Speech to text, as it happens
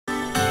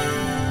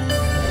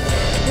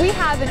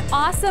have an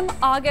awesome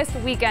August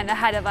weekend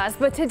ahead of us,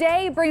 but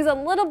today brings a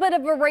little bit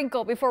of a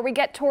wrinkle before we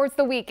get towards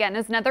the weekend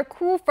as another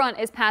cool front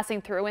is passing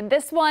through, and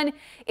this one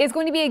is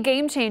going to be a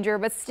game changer,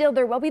 but still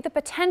there will be the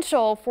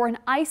potential for an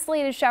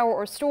isolated shower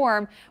or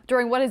storm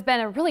during what has been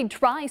a really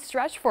dry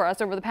stretch for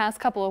us over the past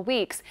couple of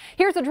weeks.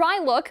 Here's a dry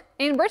look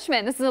in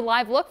Richmond. This is a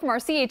live look from our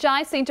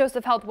CHI St.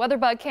 Joseph Health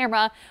WeatherBug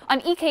camera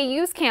on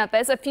EKU's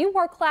campus. A few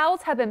more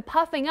clouds have been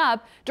puffing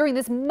up during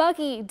this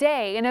muggy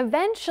day, and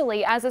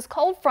eventually as this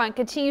cold front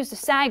continues to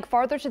sag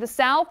farther to the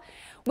south,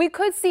 we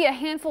could see a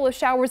handful of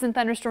showers and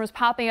thunderstorms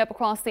popping up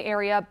across the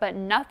area, but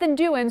nothing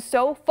doing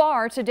so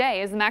far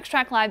today. As the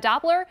MaxTrack Live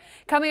Doppler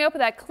coming up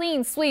with that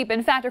clean sweep.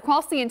 In fact,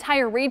 across the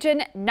entire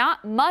region,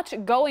 not much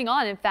going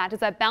on. In fact,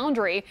 as that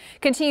boundary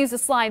continues to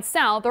slide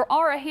south, there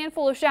are a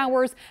handful of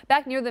showers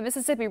back near the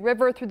Mississippi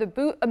River through the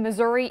boot of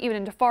Missouri, even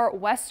into far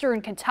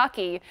western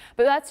Kentucky.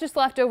 But that's just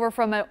left over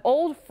from an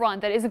old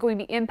front that isn't going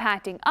to be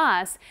impacting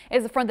us.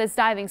 Is the front that's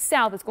diving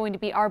south is going to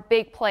be our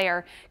big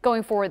player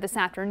going forward this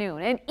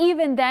afternoon. And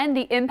even then,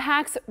 the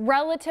impacts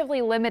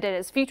relatively limited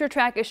as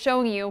FutureTrack is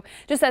showing you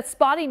just that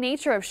spotty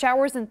nature of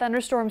showers and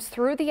thunderstorms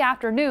through the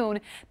afternoon.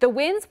 The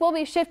winds will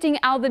be shifting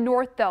out of the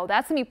north, though.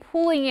 That's going to be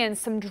pulling in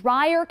some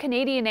drier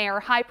Canadian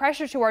air. High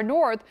pressure to our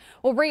north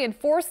will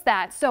reinforce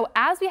that. So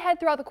as we head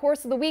throughout the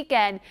course of the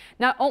weekend,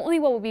 not only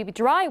will we be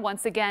dry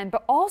once again,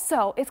 but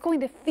also it's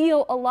going to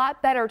feel a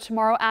lot better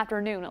tomorrow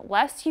afternoon.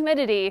 Less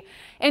humidity.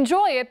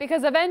 Enjoy it,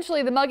 because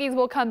eventually the muggies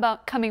will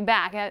coming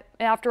back.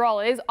 After all,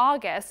 it is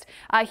August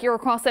here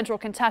across central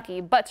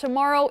Kentucky. But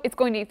tomorrow it's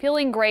going to be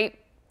feeling great.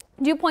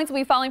 Dew points will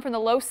be falling from the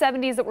low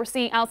 70s that we're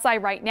seeing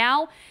outside right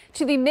now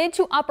to the mid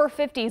to upper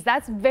 50s.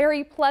 That's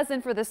very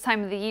pleasant for this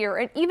time of the year.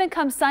 And even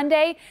come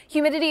Sunday,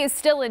 humidity is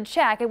still in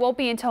check. It won't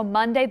be until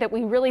Monday that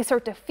we really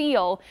start to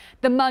feel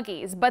the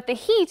muggies. But the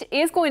heat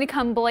is going to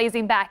come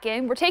blazing back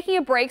in. We're taking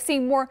a break,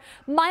 seeing more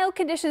mild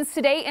conditions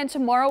today and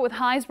tomorrow with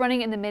highs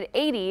running in the mid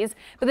 80s.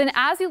 But then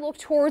as we look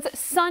towards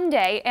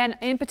Sunday and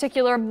in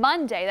particular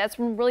Monday, that's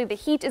when really the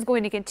heat is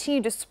going to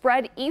continue to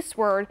spread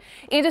eastward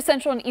into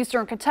central and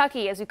eastern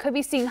Kentucky, as we could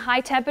be seeing high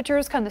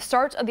temperatures come the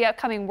start of the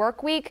upcoming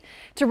work week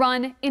to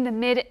run in the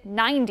mid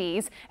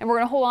 90s, and we're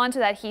going to hold on to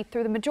that heat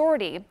through the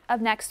majority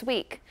of next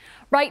week.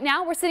 Right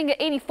now we're sitting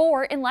at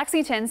 84 in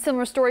Lexington.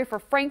 Similar story for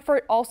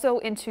Frankfort, also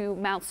into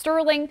Mount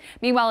Sterling.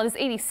 Meanwhile, it is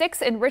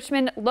 86 in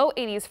Richmond, low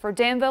 80s for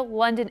Danville,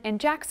 London, and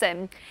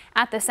Jackson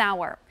at this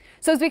hour.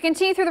 So as we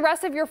continue through the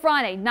rest of your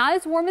Friday, not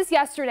as warm as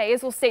yesterday,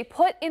 as we'll stay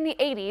put in the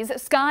 80s.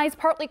 Skies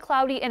partly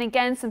cloudy, and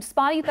again some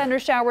spotty thunder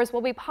showers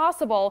will be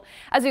possible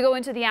as we go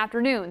into the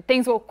afternoon.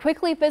 Things will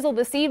quickly fizzle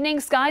this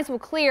evening. Skies will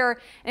clear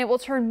and it will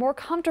turn more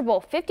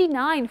comfortable.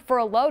 59 for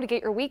a low to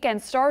get your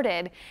weekend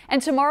started. And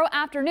tomorrow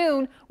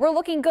afternoon we're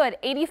looking good.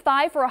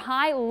 85 for a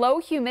high, low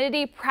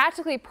humidity,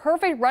 practically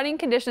perfect running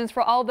conditions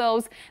for all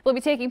those that will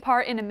be taking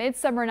part in a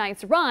midsummer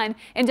night's run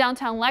in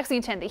downtown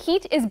Lexington. The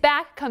heat is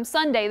back come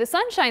Sunday. The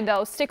sunshine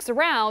though sticks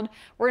around.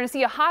 We're going to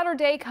see a hotter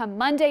day come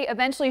Monday,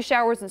 eventually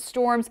showers and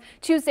storms.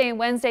 Tuesday and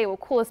Wednesday will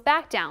cool us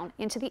back down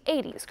into the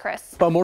 80s, Chris.